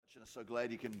And so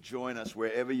glad you can join us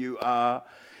wherever you are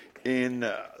in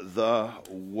the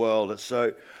world. It's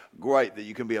so great that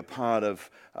you can be a part of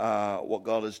what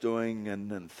God is doing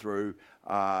and through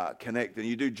Connect. And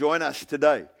you do join us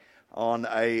today on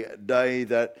a day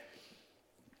that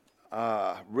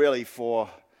really for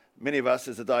many of us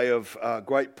is a day of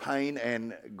great pain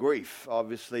and grief.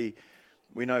 Obviously,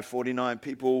 we know 49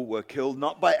 people were killed,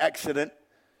 not by accident.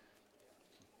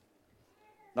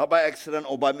 Not by accident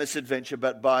or by misadventure,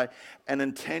 but by an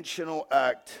intentional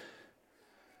act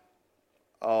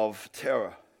of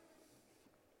terror.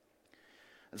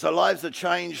 And so lives are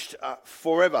changed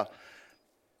forever.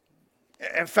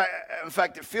 In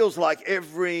fact, it feels like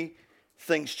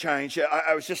everything's changed.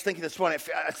 I was just thinking this morning,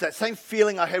 it's that same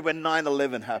feeling I had when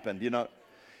 9/11 happened, you know.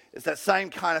 It's that same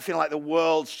kind of feeling like the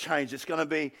world's changed. It's going to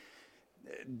be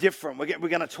different. We're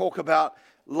going to talk about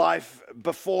life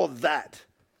before that.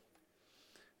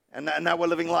 And now we're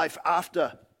living life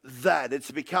after that. It's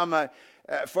become,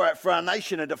 for our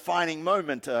nation, a defining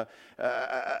moment, a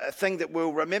thing that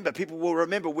we'll remember. People will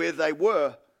remember where they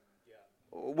were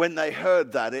when they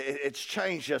heard that. It's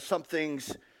changed us.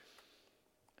 Something's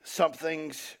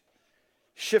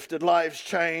shifted. Lives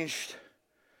changed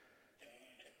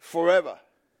forever.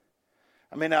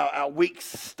 I mean, our weeks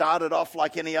started off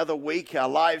like any other week. Our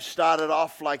lives started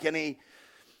off like any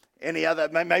other,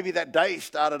 maybe that day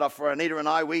started off for Anita and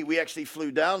I. We actually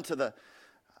flew down to the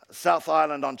South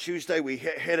Island on Tuesday. We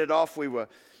headed off. We were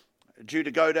due to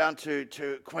go down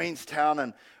to Queenstown,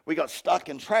 and we got stuck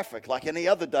in traffic like any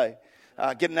other day,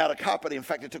 getting out of Kapiti. In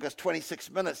fact, it took us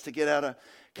 26 minutes to get out of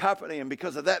Kapiti, and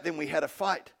because of that, then we had a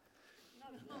fight.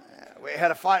 We had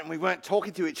a fight, and we weren't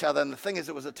talking to each other, and the thing is,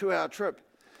 it was a 2-hour trip.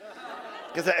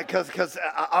 Because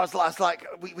I was like,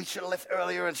 we should have left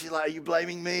earlier, and she's like, are you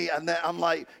blaming me? And then I'm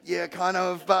like, yeah, kind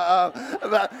of,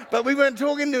 but we weren't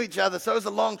talking to each other, so it was a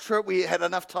long trip. We had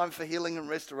enough time for healing and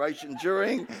restoration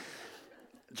during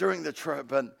the trip,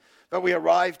 but we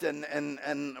arrived in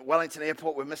Wellington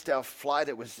Airport. We missed our flight.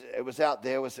 It was out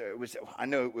there. It was. I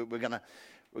knew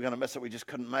we're gonna miss it. We just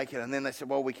couldn't make it. And then they said,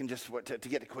 well, we can just to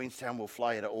get to Queenstown, we'll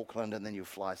fly you to Auckland, and then you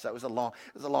fly. So it was a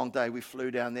long day. We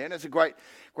flew down there, and it was a great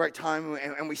time.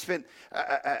 And we spent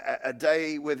a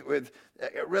day with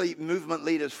really movement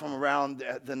leaders from around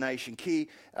the nation, key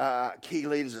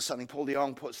leaders. It's something Paul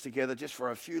DeYoung puts together just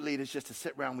for a few leaders, just to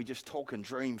sit around. We just talk and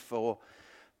dream for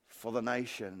the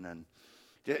nation, and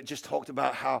just talked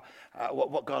about how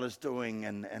what God is doing,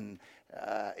 and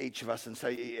each of us, and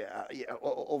so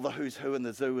all the who's who in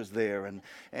the zoo is there, and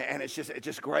it's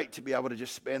just great to be able to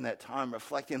just spend that time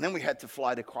reflecting. And then we had to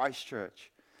fly to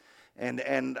Christchurch, and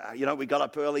we got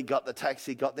up early, got the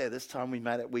taxi, got there. This time we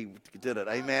made it. We did it.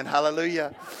 Amen.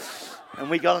 Hallelujah. And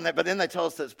we got on there, but then they told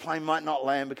us that this plane might not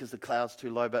land because the cloud's too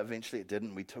low. But eventually it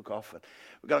didn't. We took off. And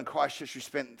we got in Christchurch. We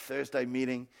spent Thursday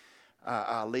meeting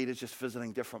our leaders, just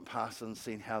visiting different pastors and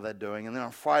seeing how they're doing. And then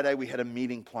on Friday we had a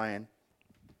meeting plan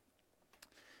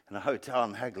in a hotel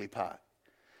in Hagley Park.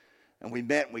 And we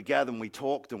met, and we gathered, and we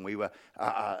talked, and we were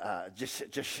just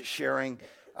sharing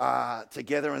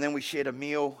together. And then we shared a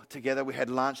meal together. We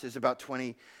had lunch. There's about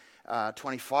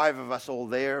 25 of us all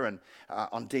there, and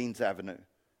on Deans Avenue.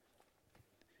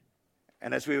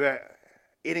 And as we were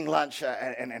eating lunch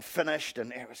and finished,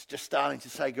 and it was just starting to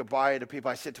say goodbye to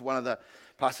people, I said to one of the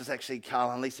pastors, actually,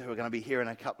 Carl and Lisa, who are going to be here in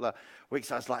a couple of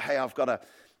weeks, I was like, hey, I've got a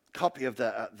copy of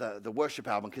the worship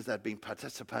album, because they'd been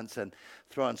participants, and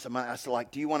throwing some money. I said,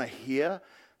 like, do you want to hear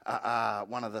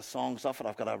one of the songs off it?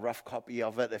 I've got a rough copy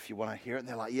of it if you want to hear it. And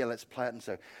they're like, yeah, let's play it. And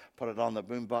so put it on the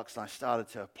boombox, and I started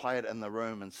to play it in the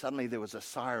room, and suddenly there was a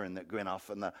siren that went off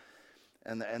in the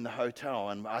hotel,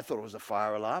 and I thought it was a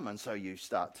fire alarm. And so you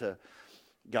start to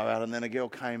go out, and then a girl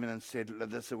came in and said,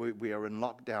 we are in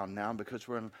lockdown now because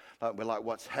we're like,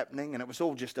 what's happening? And it was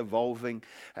all just evolving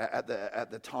at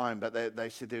the time. But they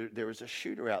said there is a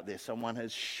shooter out there. Someone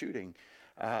is shooting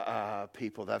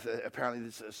people.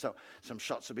 Apparently some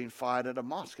shots have been fired at a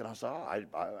mosque. And I was like,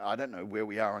 I don't know where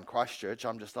we are in Christchurch.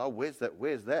 I'm just, where's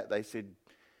that? They said,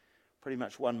 pretty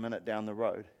much 1 minute down the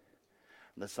road.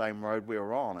 The same road we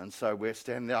were on. And so we're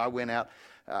standing there. I went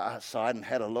outside and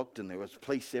had a look, and there was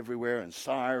police everywhere, and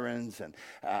sirens, and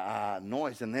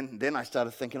noise. And then I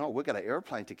started thinking, we've got an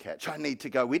airplane to catch. I need to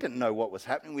go. We didn't know what was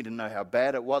happening. We didn't know how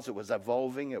bad it was. It was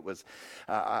evolving. It was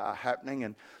happening.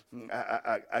 And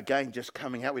again, just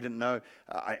coming out, we didn't know.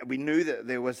 We knew that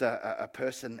there was a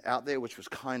person out there, which was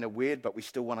kind of weird, but we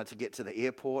still wanted to get to the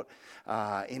airport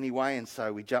anyway. And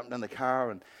so we jumped in the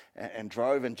car and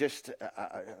drove, and just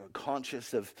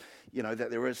conscious of,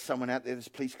 that there is someone out there. There's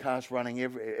police cars running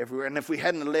everywhere. And if we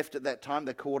hadn't left at that time,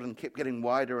 the cordon kept getting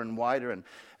wider and wider. And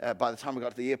by the time we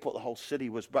got to the airport, the whole city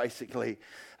was basically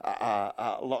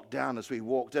locked down. As we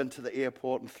walked into the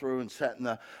airport and through and sat in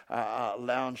the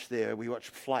lounge there, we watched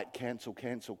flight cancel.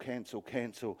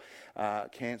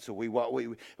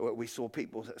 We saw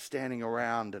people standing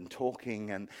around and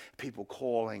talking and people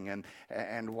calling. And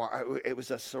it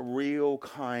was a surreal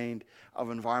kind of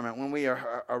environment. When we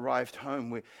arrived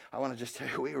home, I want to just tell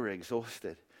you, we were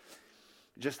exhausted.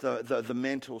 Just the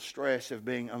mental stress of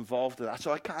being involved in that.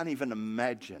 So I can't even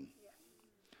imagine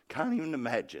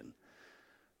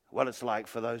what it's like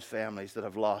for those families that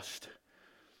have lost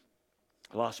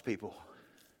people.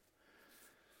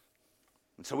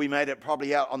 And so we made it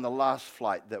probably out on the last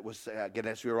flight that was, again,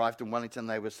 as we arrived in Wellington,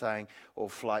 they were saying all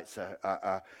flights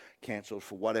are cancelled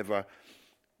for whatever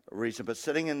reason. But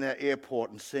sitting in the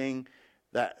airport and seeing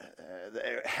that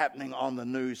happening on the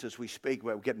news as we speak,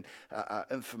 we're getting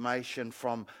information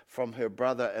from her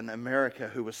brother in America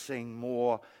who was seeing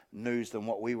more news than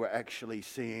what we were actually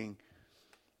seeing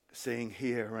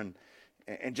here,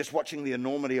 and just watching the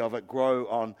enormity of it grow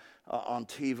on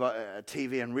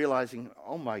TV and realizing,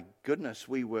 oh my goodness,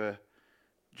 we were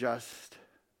just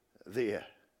there.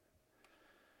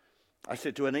 I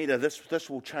said to Anita, this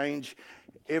will change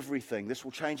everything. This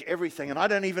will change everything, and I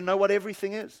don't even know what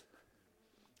everything is.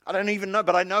 I don't even know,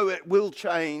 but I know it will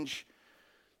change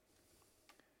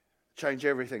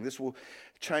everything. This will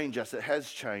change us. It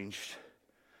has changed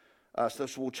us.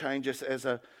 This will change us as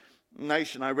a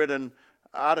nation. I read an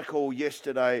article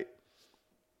yesterday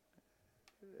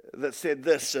that said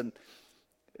this, and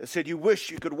it said, you wish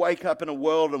you could wake up in a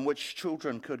world in which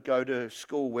children could go to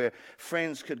school, where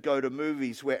friends could go to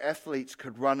movies, where athletes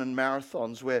could run in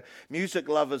marathons, where music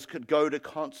lovers could go to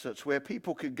concerts, where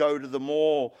people could go to the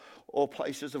mall or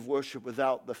places of worship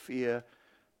without the fear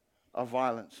of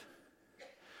violence.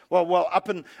 Well,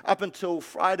 up until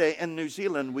Friday in New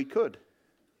Zealand, we could.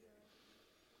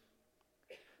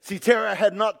 See, terror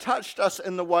had not touched us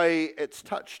in the way it's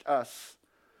touched us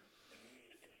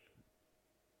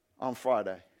on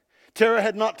Friday. Terror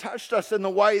had not touched us in the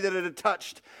way that it had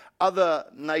touched other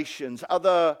nations,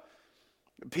 other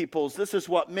peoples. This is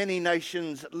what many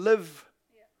nations live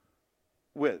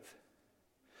with.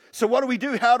 So what do we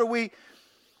do? How do we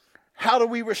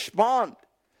respond?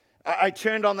 I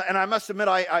turned on and I must admit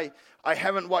I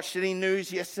haven't watched any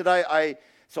news yesterday.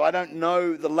 So I don't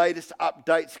know the latest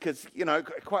updates because,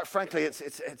 quite frankly,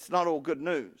 it's not all good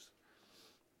news.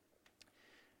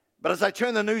 But as I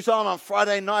turned the news on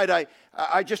Friday night,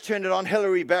 I just turned it on.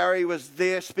 Hillary Barry was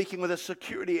there speaking with a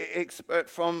security expert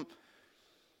from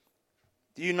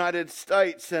the United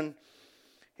States. And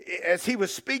as he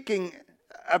was speaking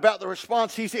about the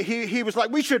response, he was like,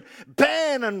 we should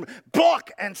ban and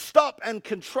block and stop and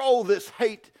control this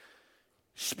hate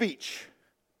speech.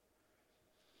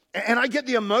 And I get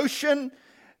the emotion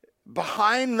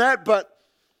behind that, but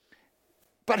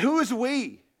who is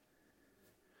we?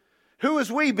 Who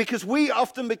is we? Because we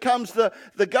often becomes the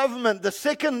government. The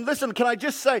second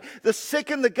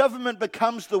the government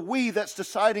becomes the we that's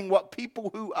deciding what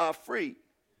people who are free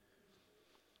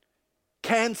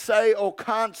can say or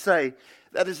can't say,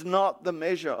 that is not the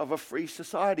measure of a free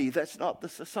society. That's not the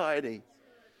society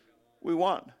we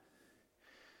want.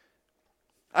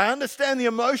 I understand the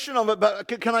emotion of it, but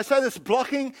can I say this?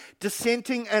 Blocking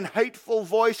dissenting and hateful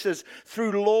voices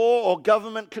through law or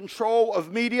government control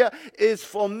of media is,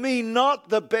 for me, not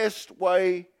the best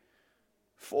way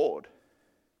forward.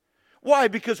 Why?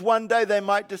 Because one day they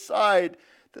might decide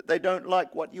that they don't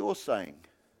like what you're saying.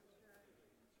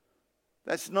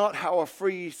 That's not how a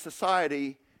free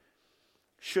society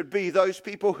should be. Those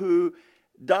people who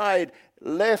died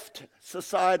left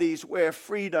societies where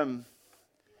freedom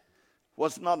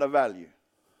was not a value.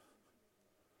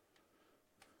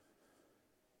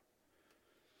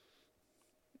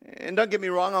 And don't get me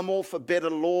wrong, I'm all for better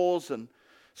laws and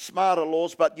smarter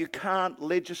laws, but you can't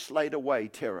legislate away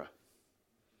terror.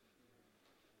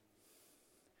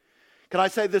 Can I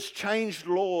say this? Changed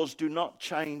laws do not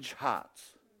change hearts.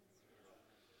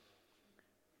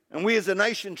 And we as a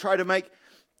nation try to make,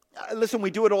 we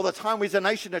do it all the time. We as a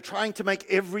nation are trying to make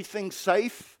everything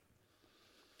safe.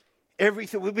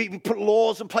 Everything, we put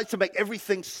laws in place to make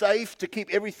everything safe, to keep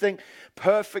everything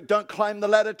perfect. Don't climb the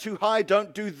ladder too high.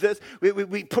 Don't do this.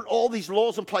 We put all these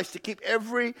laws in place to keep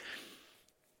everything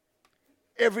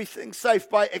safe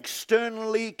by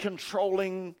externally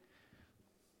controlling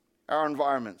our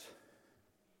environment.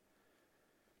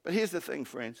 But here's the thing,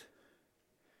 friends.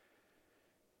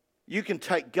 You can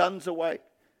take guns away.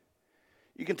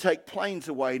 You can take planes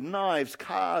away, knives,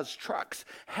 cars, trucks,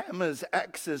 hammers,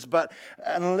 axes. But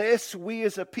unless we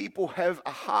as a people have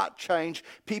a heart change,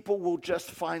 people will just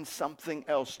find something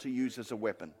else to use as a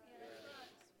weapon.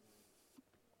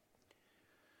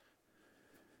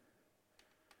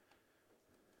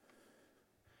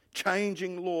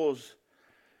 Changing laws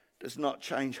does not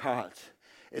change hearts.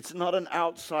 It's not an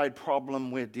outside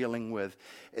problem we're dealing with.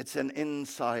 It's an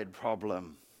inside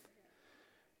problem.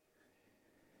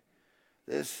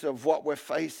 This of what we're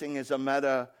facing is a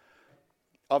matter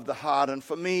of the heart. And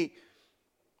for me,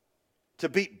 to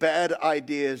beat bad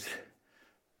ideas,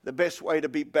 the best way to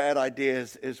beat bad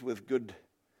ideas is with good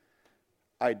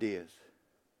ideas.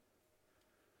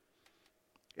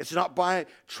 It's not by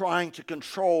trying to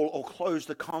control or close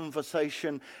the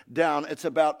conversation down. It's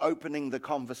about opening the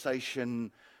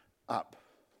conversation up.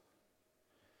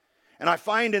 And I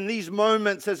find in these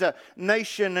moments as a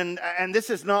nation, and this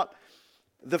is not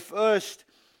the first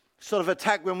sort of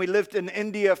attack when we lived in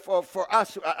India for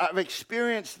us. I've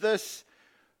experienced this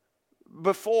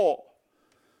before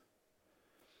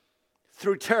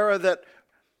through terror that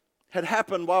had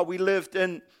happened while we lived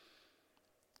in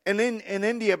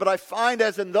India. But I find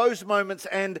as in those moments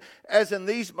and as in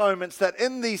these moments that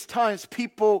in these times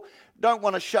people don't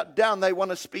want to shut down. They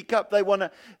want to speak up. They want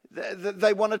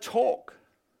to talk.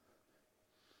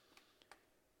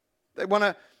 They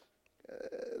want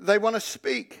to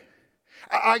speak.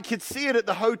 I could see it at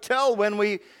the hotel when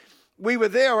we were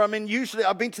there. I mean, usually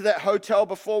I've been to that hotel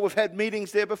before. We've had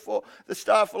meetings there before. The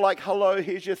staff were like, hello,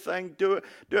 here's your thing, do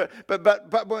it.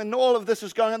 But when all of this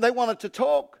was going on, they wanted to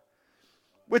talk.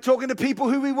 We're talking to people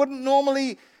who we wouldn't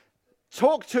normally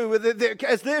talk to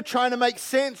as they're trying to make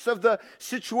sense of the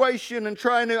situation and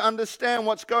trying to understand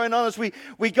what's going on. As we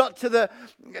got to the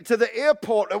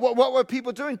airport, what were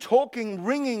people doing? Talking,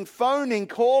 ringing, phoning,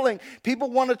 calling. People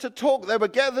wanted to talk. They were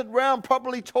gathered around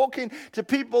probably talking to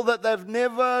people that they've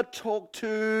never talked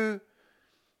to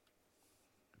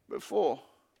before.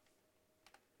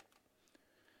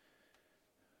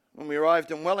 When we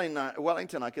arrived in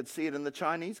Wellington, I could see it in the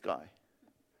Chinese guy.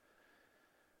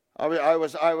 We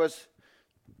arrived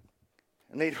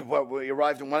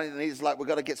in Wellington, and he's like, we've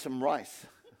got to get some rice.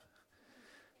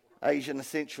 Asian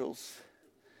essentials.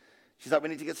 She's like, we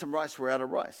need to get some rice. We're out of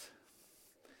rice.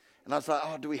 And I was like,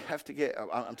 oh, do we have to get,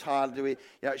 I'm tired. Do we?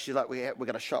 Yeah, she's like, we're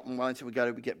going to shop in Wellington. We get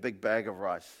a big bag of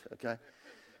rice, okay?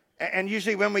 And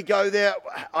usually when we go there,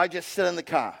 I just sit in the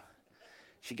car.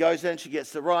 She goes in, she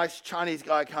gets the rice. Chinese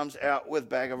guy comes out with a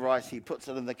bag of rice. He puts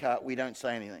it in the car. We don't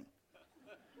say anything.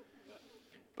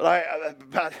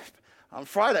 But on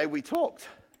Friday, we talked.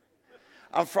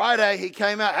 On Friday, he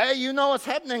came out, hey, you know what's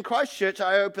happening in Christchurch?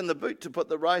 I opened the boot to put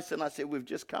the rice in. I said, we've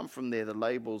just come from there. The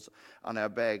labels on our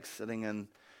bags sitting in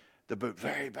the boot.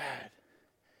 Very bad.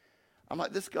 I'm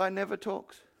like, this guy never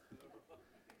talks.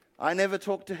 I never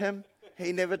talk to him.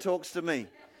 He never talks to me.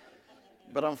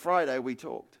 But on Friday, we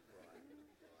talked.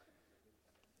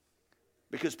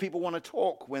 Because people want to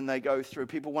talk when they go through.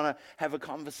 People want to have a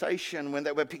conversation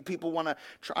where people want to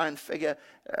try and figure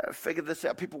this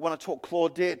out. People want to talk.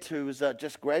 Claudette, who was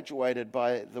just graduated,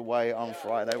 by the way, on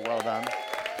Friday. Well done.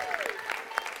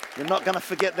 You're not going to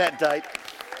forget that date.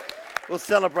 We'll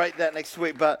celebrate that next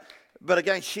week. But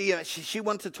again, she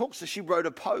wanted to talk, so she wrote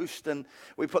a post, and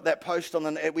we put that post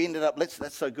on. We ended up,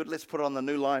 that's so good. Let's put it on the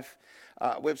New Life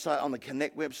website, on the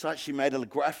Connect website. She made a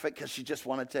graphic because she just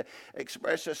wanted to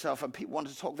express herself, and people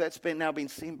wanted to talk. That's now been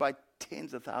seen by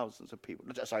tens of thousands of people.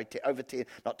 Sorry, over 10,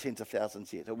 not tens of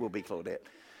thousands yet. It will be Claudette.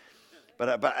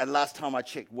 But last time I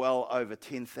checked, well over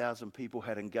 10,000 people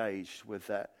had engaged with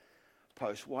that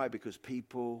post. Why? Because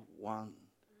people want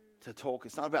to talk.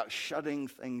 It's not about shutting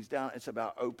things down. It's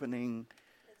about opening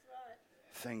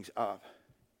things up.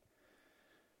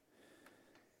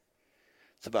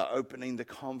 It's about opening the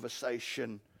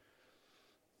conversation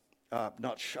up,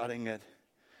 not shutting it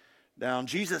down.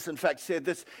 Jesus, in fact, said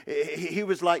this. He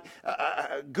was like,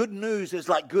 good news is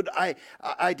like good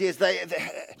ideas.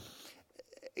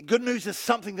 Good news is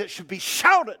something that should be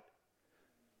shouted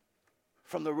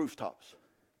from the rooftops.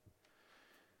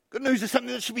 Good news is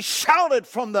something that should be shouted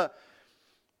from the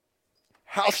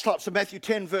housetops. In Matthew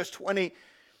 10, verse 27,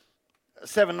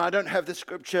 I don't have the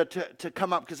scripture to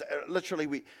come up because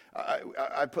literally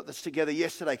I put this together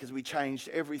yesterday because we changed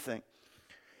everything.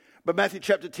 But Matthew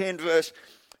chapter 10, verse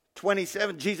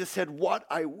 27, Jesus said, what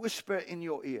I whisper in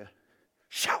your ear,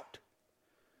 shout.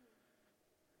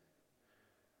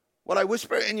 What I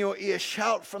whisper in your ear,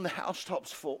 shout from the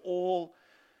housetops for all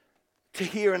to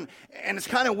hear. And it's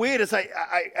kind of weird as I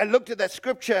looked at that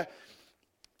scripture,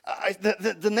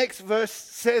 the next verse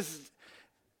says,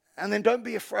 and then don't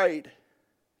be afraid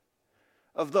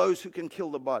of those who can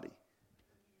kill the body.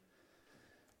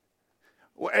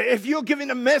 If you're giving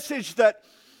a message that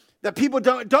people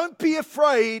don't be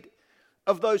afraid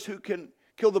of those who can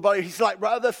kill the body. He's like,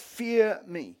 rather fear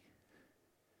me.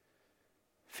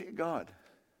 Fear God.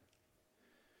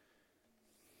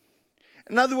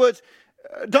 In other words,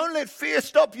 don't let fear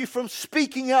stop you from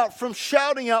speaking out, from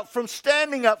shouting out, from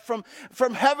standing up, from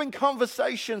having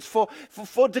conversations, for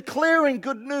declaring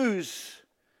good news.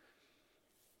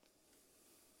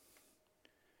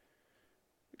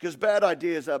 Because bad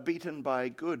ideas are beaten by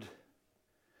good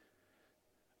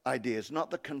ideas,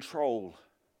 not the control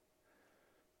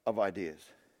of ideas.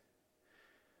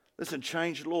 Listen,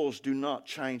 changed laws do not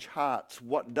change hearts.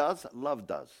 What does? Love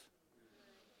does.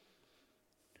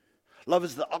 Love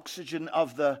is the oxygen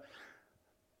of the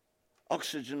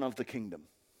kingdom.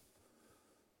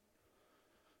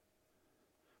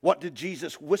 What did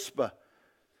Jesus whisper?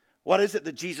 What is it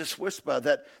that Jesus whispered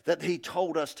that he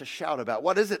told us to shout about?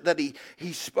 What is it that he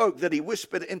spoke, that he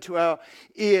whispered into our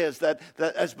ears, that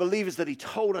as believers that he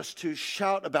told us to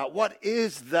shout about? What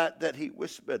is that he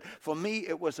whispered? For me,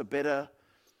 it was a better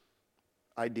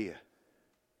idea.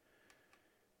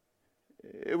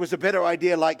 It was a better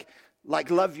idea like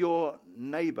love your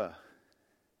neighbor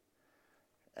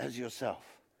as yourself.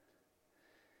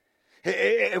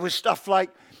 It was stuff like,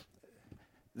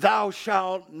 thou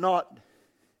shalt not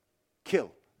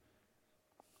kill.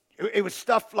 It was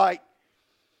stuff like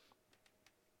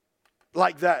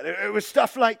that. It was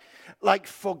stuff like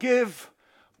forgive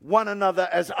one another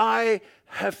as I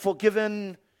have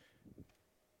forgiven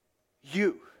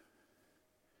you.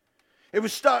 It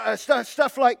was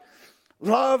stuff like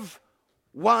love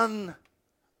one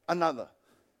another.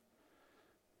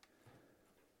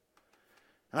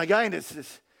 And again,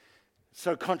 it's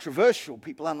so controversial.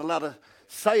 People aren't allowed to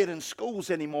say it in schools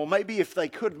anymore. Maybe if they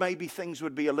could, maybe things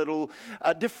would be a little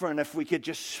different if we could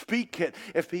just speak it,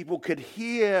 if people could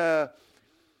hear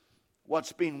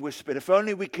what's being whispered, if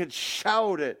only we could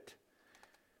shout it,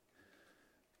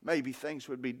 maybe things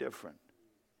would be different.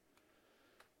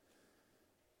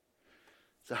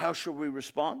 So how should we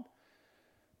respond?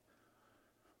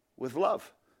 With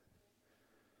love.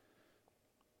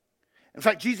 In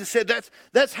fact, Jesus said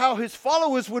that's how his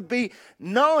followers would be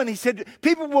known. He said,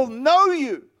 people will know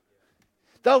you.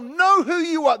 They'll know who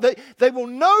you are. They will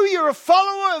know you're a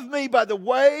follower of me by the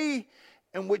way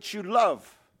in which you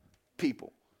love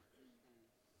people.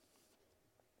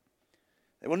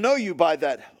 They will know you by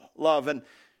that love. And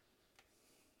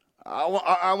I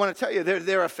want to tell you,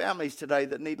 there are families today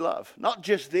that need love. Not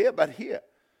just there, but here.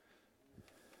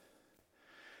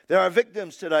 There are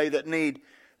victims today that need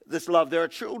this love. There are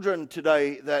children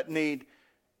today that need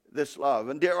this love.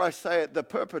 And dare I say it, the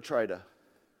perpetrator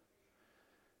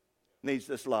needs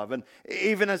this love. And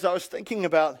even as I was thinking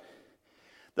about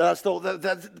that, I thought,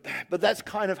 but that's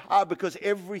kind of hard because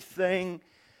everything,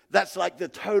 that's like the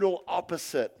total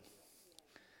opposite.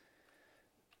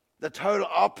 The total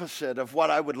opposite of what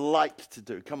I would like to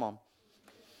do. Come on.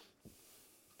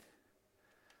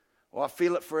 Well, I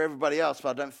feel it for everybody else, but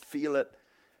I don't feel it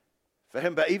for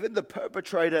him. But even the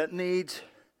perpetrator needs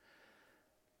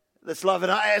this love.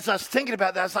 And as I was thinking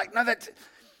about that, I was like, no, it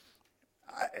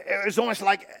was almost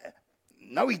like,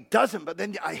 no, he doesn't. But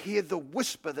then I hear the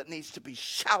whisper that needs to be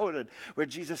shouted, where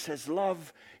Jesus says,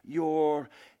 love your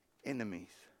enemies.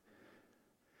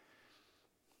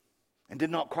 And did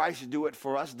not Christ do it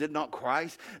for us? Did not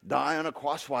Christ die on a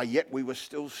cross while yet we were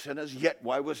still sinners, yet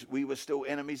we were still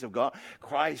enemies of God?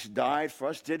 Christ died for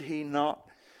us. Did he not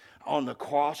on the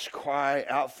cross cry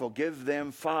out, forgive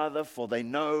them, Father, for they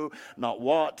know not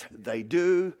what they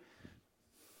do?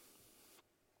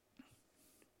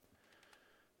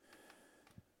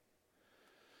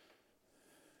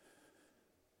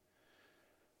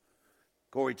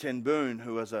 Corrie ten Boom,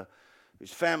 whose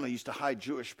family used to hide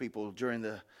Jewish people during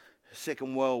the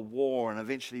Second World War, and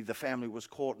eventually the family was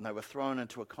caught and they were thrown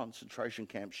into a concentration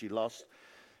camp. She lost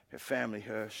her family,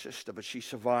 her sister, but she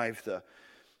survived the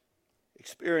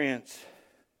experience,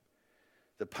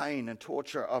 the pain and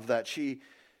torture of that. She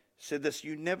said this,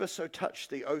 you never so touch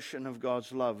the ocean of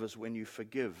God's love as when you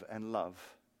forgive and love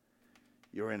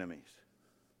your enemies.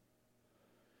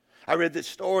 I read this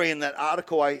story in that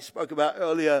article I spoke about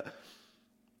earlier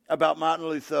about Martin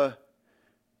Luther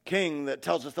King that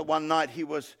tells us that one night he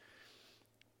was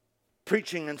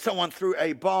preaching and someone threw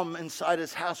a bomb inside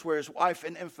his house where his wife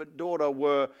and infant daughter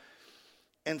were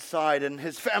inside, and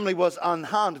his family was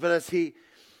unharmed. But as he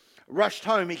rushed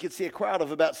home, he could see a crowd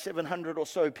of about 700 or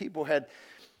so people had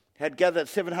gathered,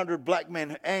 700 black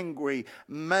men, angry,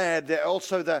 mad. There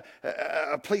also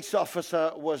a police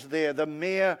officer was there. The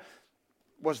mayor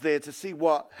was there to see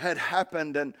what had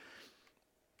happened. And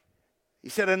He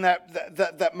said in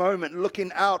that moment,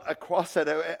 looking out across it,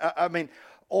 I mean,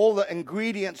 all the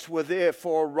ingredients were there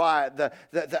for a riot.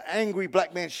 The angry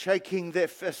black men shaking their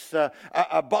fists,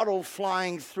 a bottle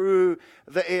flying through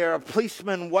the air, a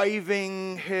policeman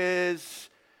waving his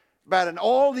baton.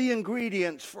 All the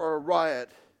ingredients for a riot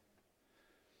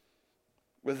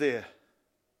were there.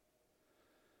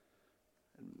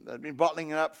 They'd been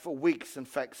bottling it up for weeks, in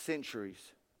fact,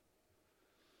 centuries.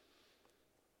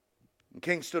 And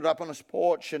King stood up on his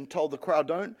porch and told the crowd,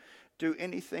 don't do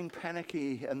anything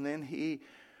panicky. And then he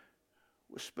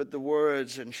whispered the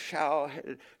words and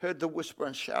heard the whisper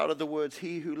and shouted the words,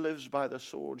 he who lives by the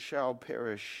sword shall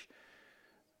perish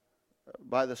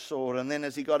by the sword. And then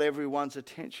as he got everyone's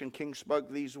attention, King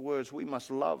spoke these words, we must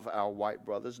love our white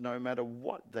brothers no matter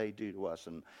what they do to us.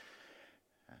 And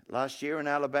last year in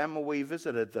Alabama, we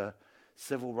visited the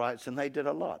civil rights, and they did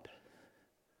a lot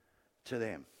to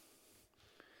them.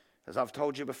 As I've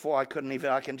told you before, I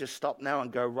can just stop now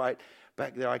and go right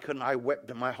back there. I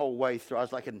wept my whole way through. I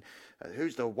was like,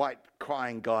 who's the white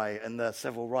crying guy in the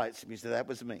civil rights music? That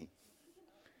was me.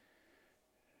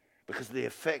 Because the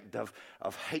effect of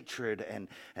hatred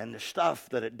and the stuff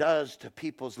that it does to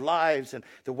people's lives and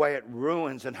the way it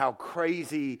ruins and how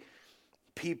crazy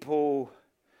people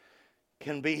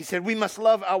can be. He said, we must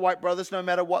love our white brothers no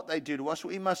matter what they do to us.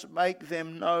 We must make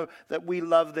them know that we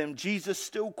love them. Jesus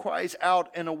still cries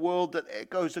out in a world that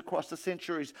echoes across the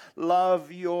centuries,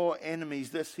 love your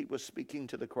enemies. This he was speaking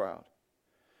to the crowd.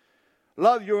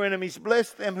 Love your enemies,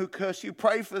 bless them who curse you,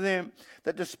 pray for them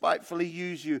that despitefully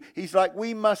use you. He's like,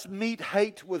 we must meet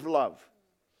hate with love.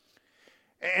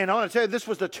 And I want to tell you, this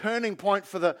was the turning point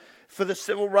for the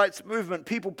civil rights movement.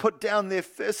 People put down their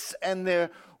fists and their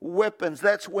weapons.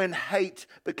 That's when hate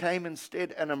became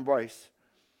instead an embrace.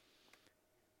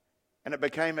 And it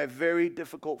became a very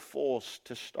difficult force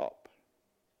to stop,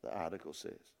 the article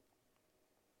says.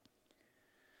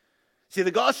 See,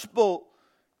 the gospel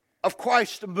of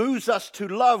Christ moves us to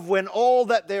love when all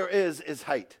that there is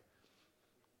hate.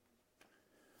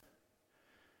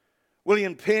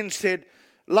 William Penn said,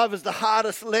 love is the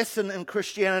hardest lesson in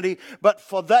Christianity, but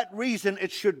for that reason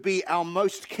it should be our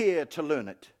most care to learn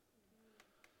it.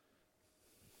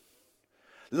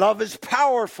 Love is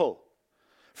powerful,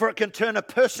 for it can turn a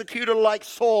persecutor like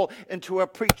Saul into a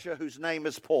preacher whose name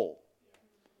is Paul.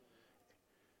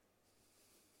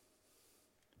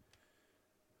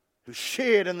 Who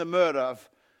shared in the murder of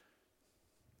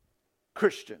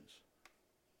Christians.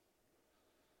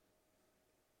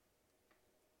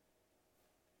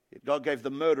 Yet God gave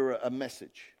the murderer a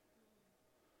message.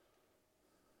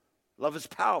 Love is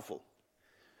powerful.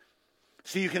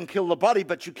 So you can kill the body,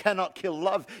 but you cannot kill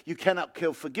love. You cannot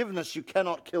kill forgiveness. You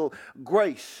cannot kill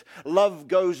grace. Love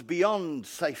goes beyond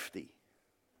safety.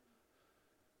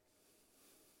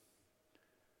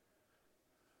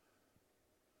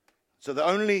 So the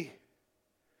only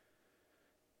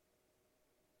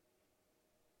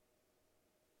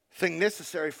thing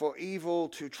necessary for evil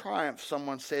to triumph,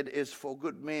 someone said, is for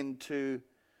good men to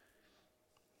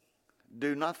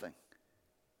do nothing.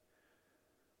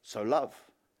 So love.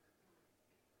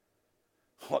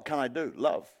 What can I do?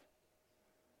 Love.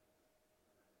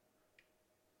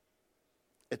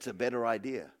 It's a better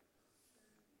idea.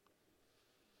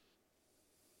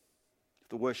 If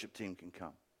the worship team can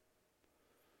come.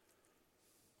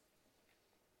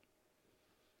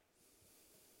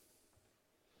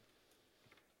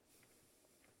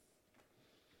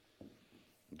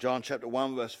 John chapter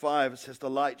 1 verse 5, it says the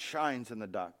light shines in the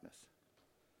darkness.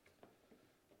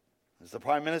 As the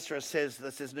Prime Minister says,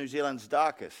 this is New Zealand's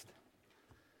darkest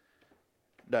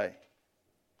day.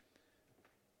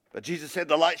 But Jesus said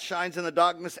the light shines in the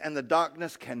darkness, and the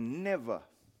darkness can never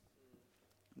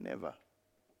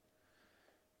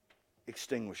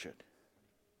extinguish it.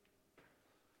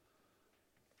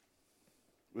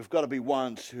 We've got to be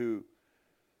ones who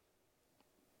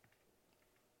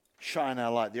shine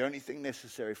our light. The only thing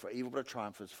necessary for evil to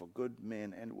triumph is for good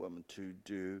men and women to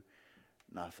do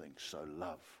nothing. So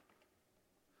love.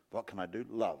 What can I do?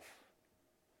 Love.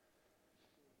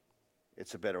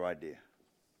 It's a better idea.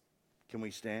 Can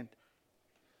we stand?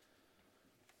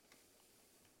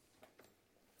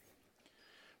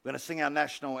 We're going to sing our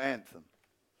national anthem.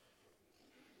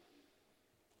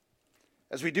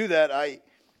 As we do that,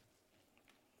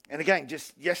 and again,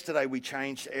 just yesterday we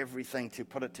changed everything to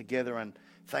put it together, and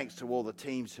thanks to all the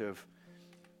teams who have,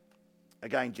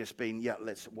 again, just been,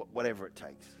 let's, whatever it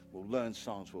takes. We'll learn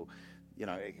songs,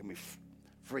 it can be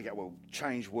freak out, we'll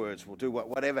change words, we'll do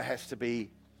whatever has to be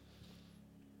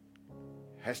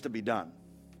done.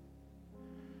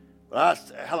 But I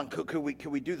asked Helen, could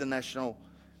we do the national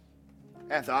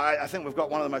anthem. I think we've got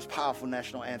one of the most powerful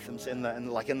national anthems in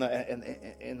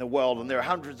the world, and there are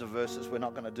hundreds of verses. We're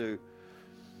not going to do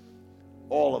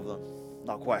all of them.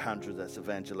 Not quite hundreds, that's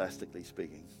evangelistically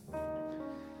speaking.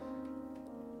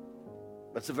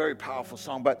 But it's a very powerful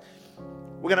song. But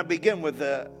we're going to begin with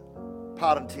the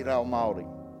Pāren Te Reo Māori.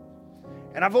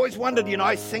 And I've always wondered,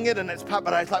 I sing it and it's part,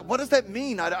 but I was like, what does that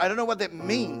mean? I don't know what that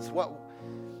means. What's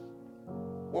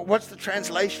the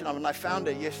translation of it? And I found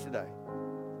it yesterday.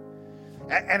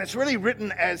 And it's really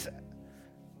written as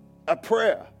a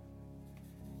prayer.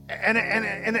 And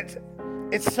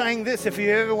it's saying this. If you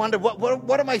ever wondered,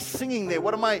 what am I singing there?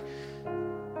 What am I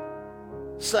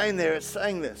saying there? It's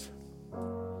saying this.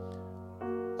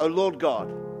 O Lord God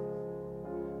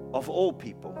of all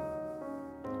people,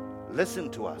 listen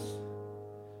to us.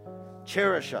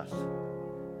 Cherish us.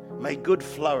 May good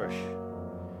flourish.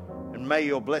 And may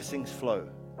your blessings flow.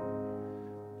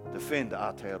 Defend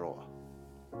Aotearoa.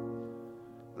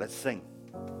 Let's sing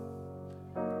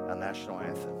our national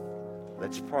anthem.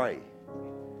 Let's pray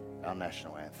our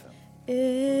national anthem.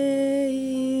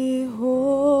 E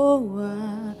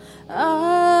hoa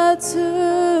atua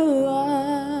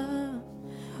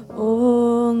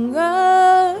o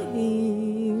ngā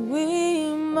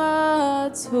iwi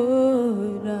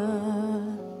matura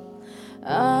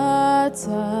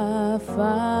ata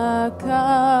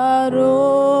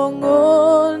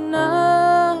whakarongona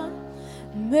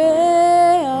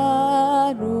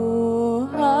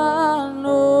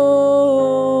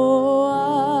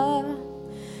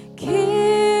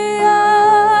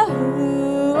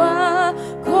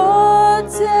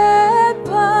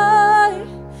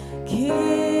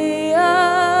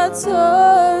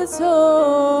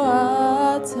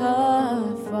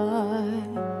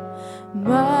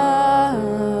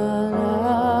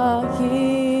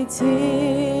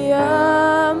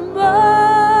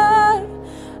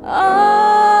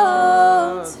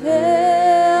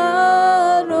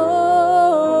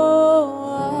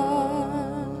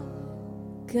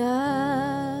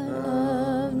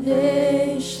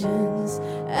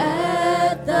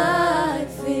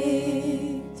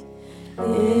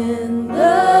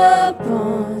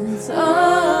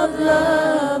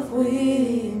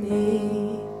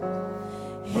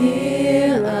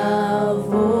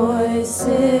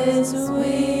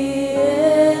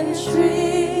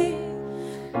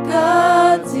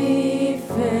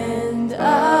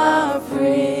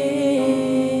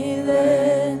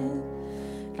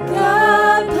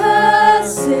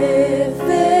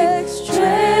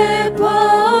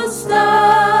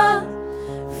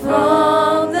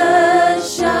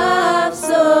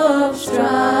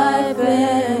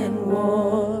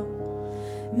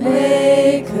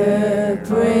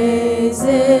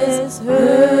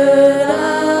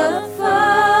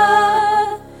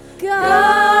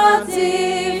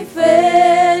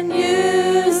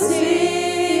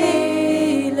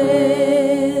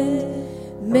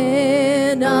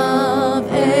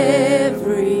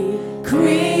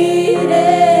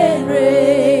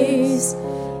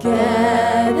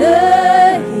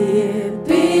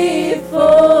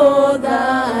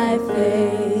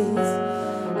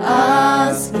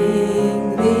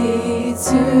me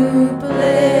to